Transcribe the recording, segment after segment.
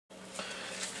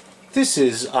This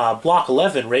is Block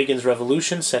 11, Reagan's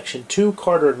Revolution, Section 2,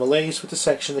 Carter and Malaise, with the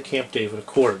section the Camp David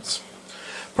Accords.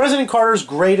 President Carter's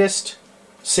greatest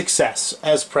success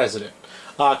as president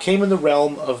came in the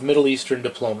realm of Middle Eastern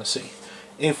diplomacy.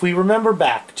 If we remember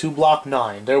back to Block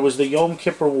 9, there was the Yom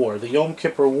Kippur War. The Yom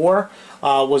Kippur War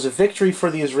was a victory for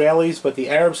the Israelis, but the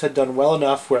Arabs had done well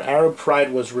enough where Arab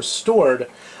pride was restored,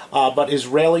 but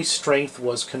Israeli strength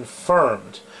was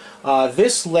confirmed.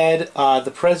 This led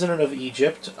the president of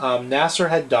Egypt. Nasser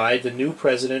had died. The new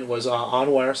president was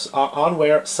Anwar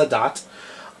Sadat.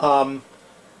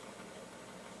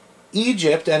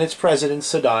 Egypt and its president,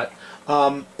 Sadat,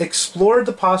 explored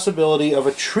the possibility of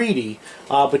a treaty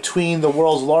between the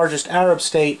world's largest Arab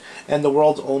state and the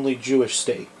world's only Jewish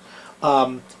state.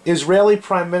 Israeli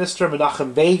Prime Minister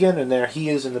Menachem Begin, and there he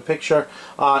is in the picture,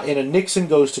 in a Nixon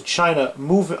goes to China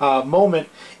moment,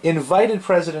 invited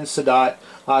President Sadat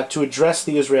to address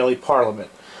the Israeli parliament.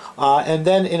 And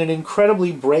then in an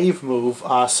incredibly brave move,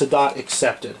 Sadat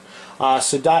accepted.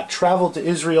 Sadat traveled to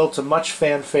Israel to much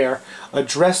fanfare,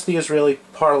 addressed the Israeli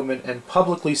parliament, and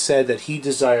publicly said that he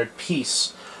desired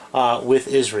peace with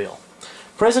Israel.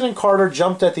 President Carter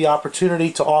jumped at the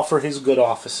opportunity to offer his good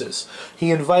offices.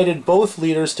 He invited both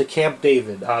leaders to Camp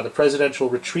David, the presidential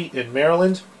retreat in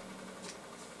Maryland,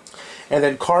 and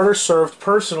then Carter served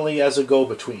personally as a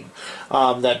go-between.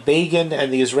 That Begin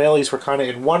and the Israelis were kind of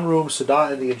in one room,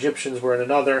 Sadat and the Egyptians were in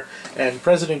another, and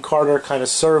President Carter kind of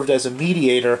served as a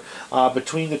mediator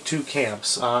between the two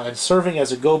camps, and serving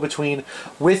as a go-between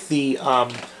with the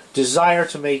desire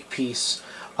to make peace.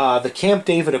 The Camp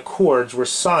David Accords were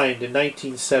signed in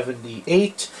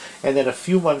 1978, and then a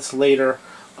few months later,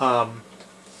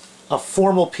 a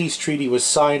formal peace treaty was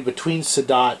signed between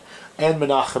Sadat and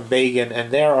Menachem Begin, and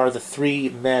there are the three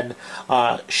men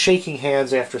shaking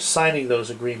hands after signing those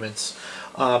agreements.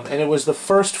 And it was the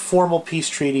first formal peace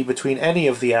treaty between any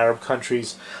of the Arab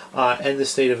countries and the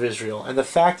State of Israel. And the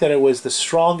fact that it was the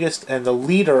strongest and the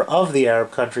leader of the Arab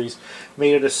countries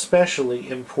made it especially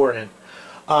important.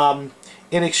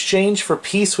 In exchange for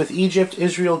peace with Egypt,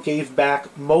 Israel gave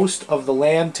back most of the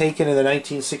land taken in the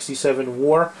 1967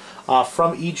 war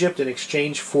from Egypt in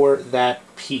exchange for that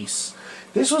peace.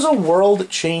 This was a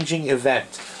world-changing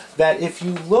event that, if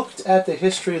you looked at the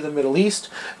history of the Middle East,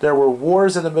 there were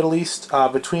wars in the Middle East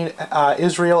between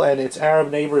Israel and its Arab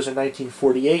neighbors in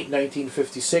 1948,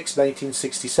 1956,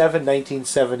 1967,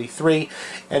 1973,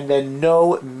 and then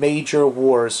no major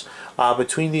wars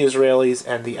between the Israelis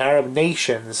and the Arab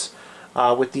nations,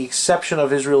 with the exception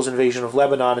of Israel's invasion of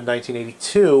Lebanon in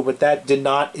 1982, but that did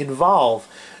not involve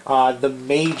the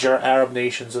major Arab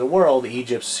nations of the world,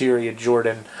 Egypt, Syria,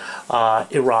 Jordan,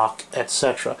 Iraq,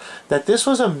 etc. That this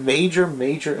was a major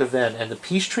event, and the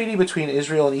peace treaty between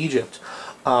Israel and Egypt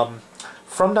from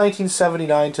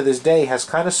 1979 to this day has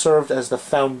kind of served as the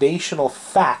foundational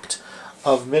fact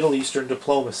of Middle Eastern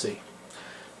diplomacy.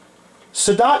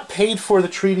 Sadat paid for the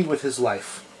treaty with his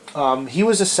life. He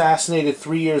was assassinated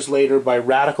 3 years later by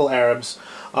radical Arabs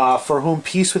for whom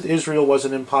peace with Israel was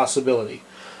an impossibility.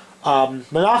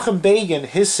 Menachem Begin,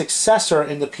 his successor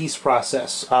in the peace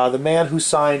process, the man who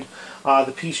signed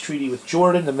the peace treaty with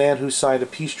Jordan, the man who signed a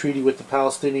peace treaty with the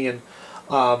Palestinian,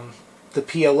 the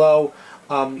PLO,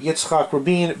 Yitzhak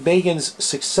Rabin, Begin's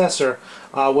successor,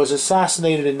 was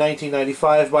assassinated in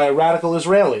 1995 by a radical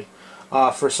Israeli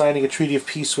for signing a treaty of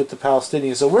peace with the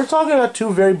Palestinians. So we're talking about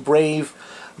two very brave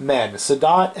men,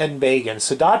 Sadat and Begin.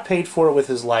 Sadat paid for it with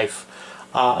his life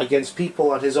against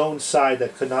people on his own side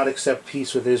that could not accept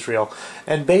peace with Israel.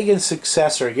 And Begin's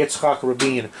successor, Yitzhak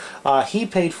Rabin, he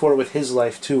paid for it with his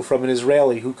life too, from an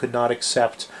Israeli who could not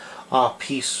accept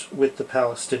peace with the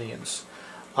Palestinians.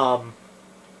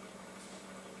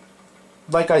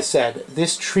 Like I said,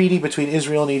 this treaty between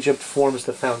Israel and Egypt forms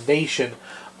the foundation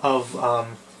of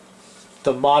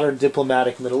the modern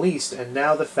diplomatic Middle East, and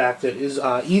now the fact that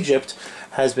Egypt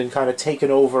has been kind of taken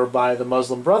over by the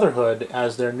Muslim Brotherhood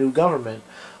as their new government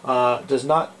does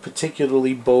not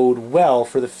particularly bode well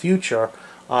for the future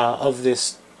of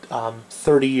this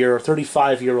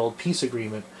 35-year-old peace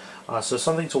agreement. So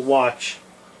something to watch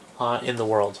in the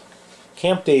world.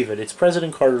 Camp David, it's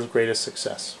President Carter's greatest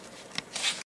success.